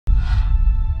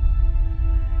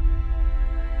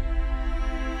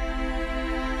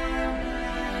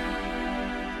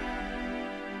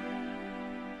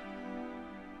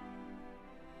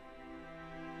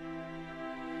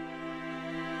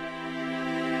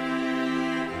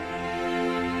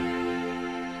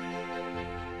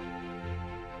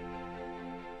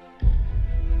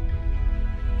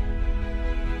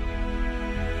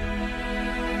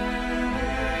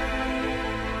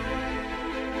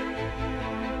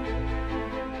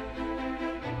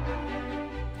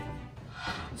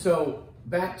So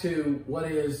back to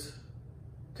what is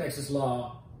Texas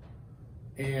law,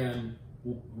 and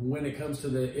when it comes to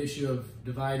the issue of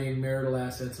dividing marital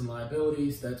assets and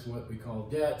liabilities, that's what we call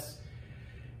debts.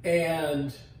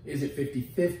 And is it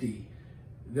 50-50?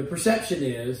 The perception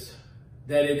is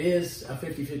that it is a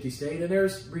 50-50 state, and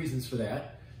there's reasons for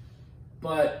that.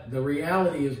 But the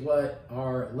reality is what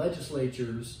our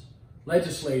legislators,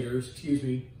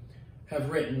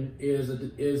 have written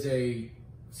is a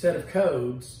set of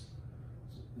codes.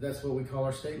 That's what we call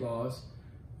our state laws,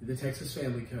 the Texas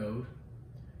Family Code,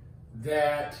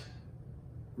 that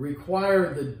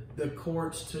require the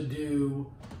courts to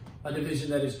do a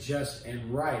division that is just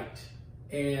and right.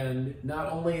 And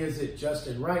not only is it just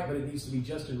and right, but it needs to be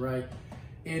just and right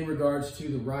in regards to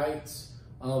the rights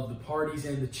of the parties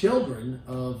and the children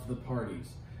of the parties.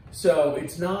 So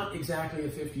it's not exactly a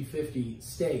 50-50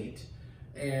 state.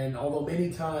 And although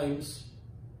many times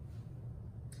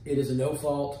it is a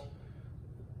no-fault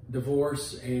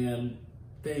divorce and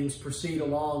things proceed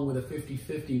along with a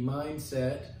 50-50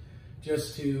 mindset,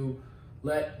 just to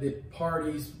let the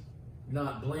parties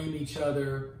not blame each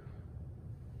other,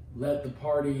 let the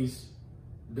parties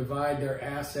divide their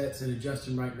assets in a just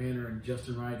and right manner, and just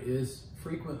and right is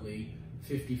frequently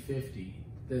 50-50,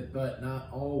 but not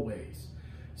always.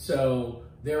 So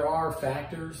there are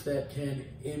factors that can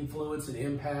influence and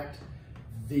impact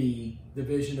the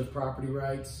division of property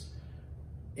rights,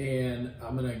 and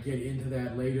I'm going to get into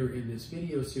that later in this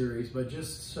video series. But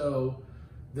just so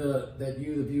that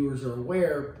you, the viewers, are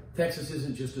aware, Texas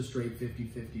isn't just a straight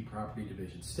 50-50 property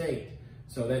division state.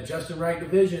 So that just and right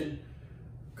division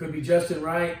could be just and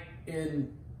right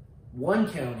in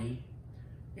one county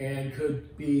and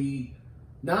could be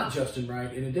not just and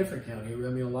right in a different county. I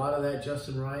mean, a lot of that just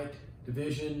and right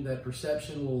division, that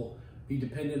perception, will be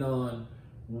dependent on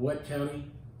what county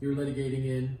you're litigating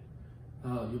in,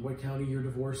 what county your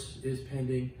divorce is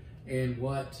pending, and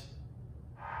what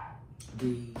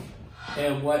the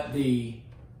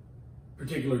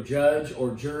particular judge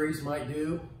or juries might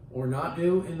do or not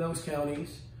do in those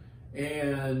counties.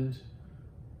 And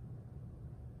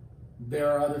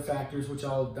there are other factors which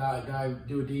I'll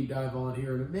do a deep dive on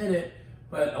here in a minute,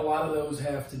 but a lot of those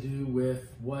have to do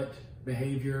with what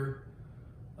behavior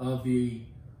of the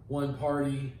one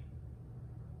party.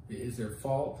 Is there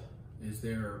fault? Is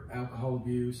there alcohol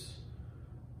abuse?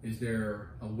 Is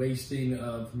there a wasting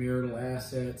of marital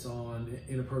assets on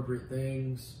inappropriate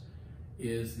things?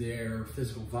 Is there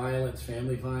physical violence,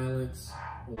 family violence?